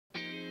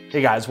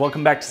Hey guys,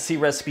 welcome back to C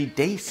Recipe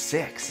Day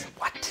 6.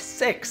 What?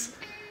 6?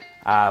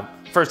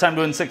 First time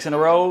doing 6 in a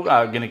row.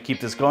 Gonna keep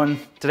this going.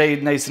 Today,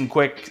 nice and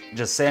quick,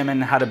 just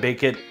salmon, how to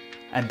bake it,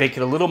 and bake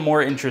it a little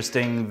more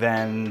interesting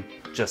than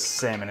just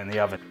salmon in the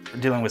oven. We're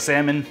dealing with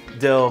salmon,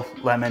 dill,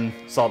 lemon,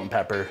 salt and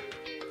pepper.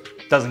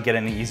 Doesn't get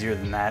any easier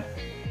than that.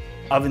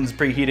 Oven's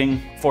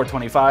preheating,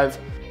 425.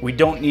 We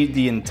don't need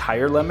the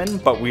entire lemon,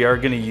 but we are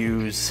gonna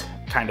use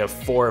kind of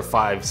 4 or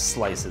 5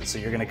 slices. So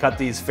you're gonna cut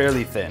these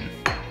fairly thin.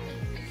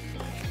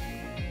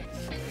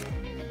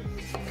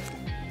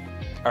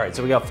 All right,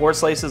 so we got 4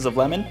 slices of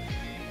lemon.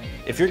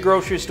 If your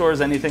grocery store is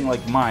anything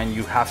like mine,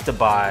 you have to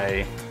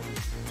buy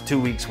 2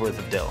 weeks worth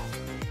of dill.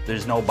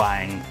 There's no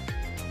buying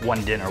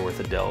 1 dinner worth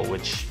of dill,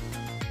 which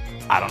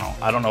I don't know.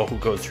 I don't know who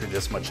goes through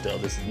this much dill.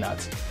 This is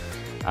nuts.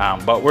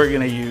 But we're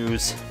gonna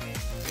use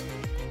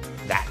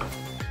that.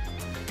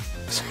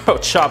 So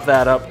chop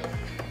that up.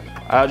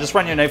 Just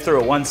run your knife through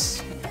it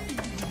once.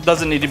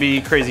 Doesn't need to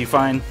be crazy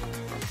fine.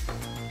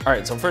 All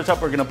right, so first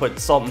up, we're gonna put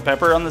salt and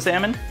pepper on the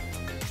salmon.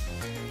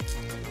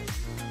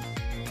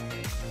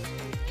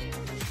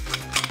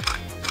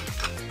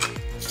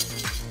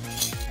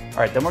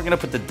 All right, then we're gonna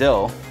put the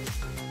dill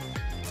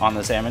on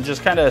the salmon,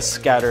 just kind of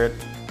scatter it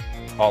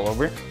all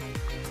over.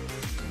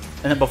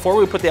 And then before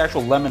we put the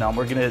actual lemon on,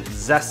 we're gonna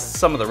zest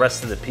some of the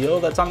rest of the peel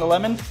that's on the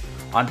lemon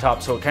on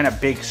top so it kind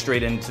of bakes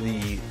straight into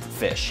the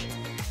fish.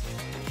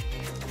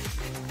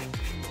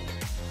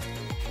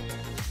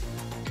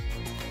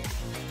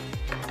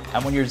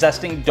 And when you're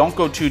zesting, don't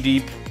go too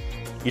deep.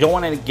 You don't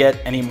want to get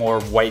any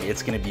more white,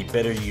 it's gonna be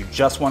bitter. You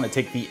just want to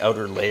take the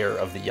outer layer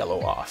of the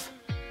yellow off.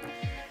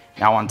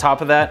 Now on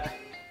top of that,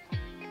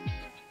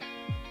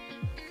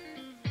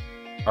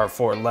 our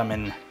 4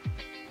 lemon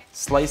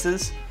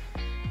slices.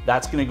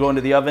 That's gonna go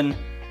into the oven,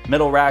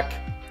 middle rack,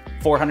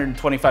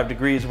 425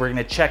 degrees. We're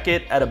gonna check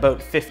it at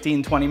about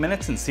 15-20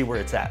 minutes and see where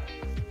it's at.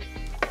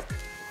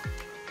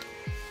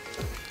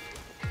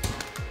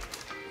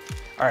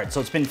 All right, so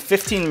it's been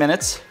 15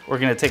 minutes. We're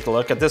gonna take a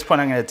look. At this point,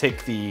 I'm gonna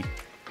take the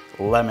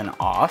lemon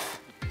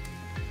off.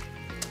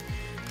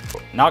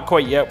 Not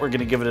quite yet. We're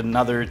gonna give it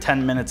another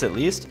 10 minutes at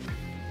least.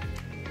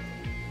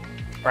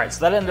 All right, so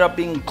that ended up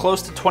being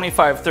close to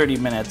 25-30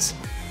 minutes.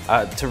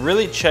 To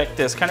really check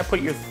this, kind of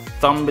put your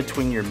thumb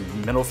between your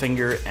middle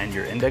finger and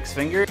your index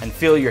finger and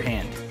feel your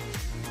hand.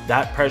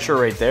 That pressure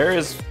right there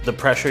is the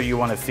pressure you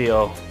want to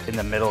feel in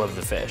the middle of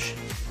the fish.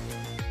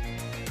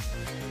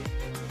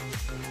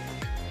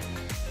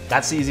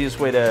 That's the easiest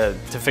way to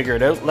figure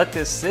it out. Let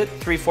this sit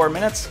 3-4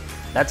 minutes.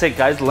 That's it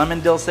guys,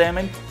 lemon dill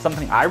salmon,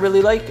 something I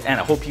really like,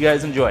 and I hope you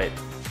guys enjoy it.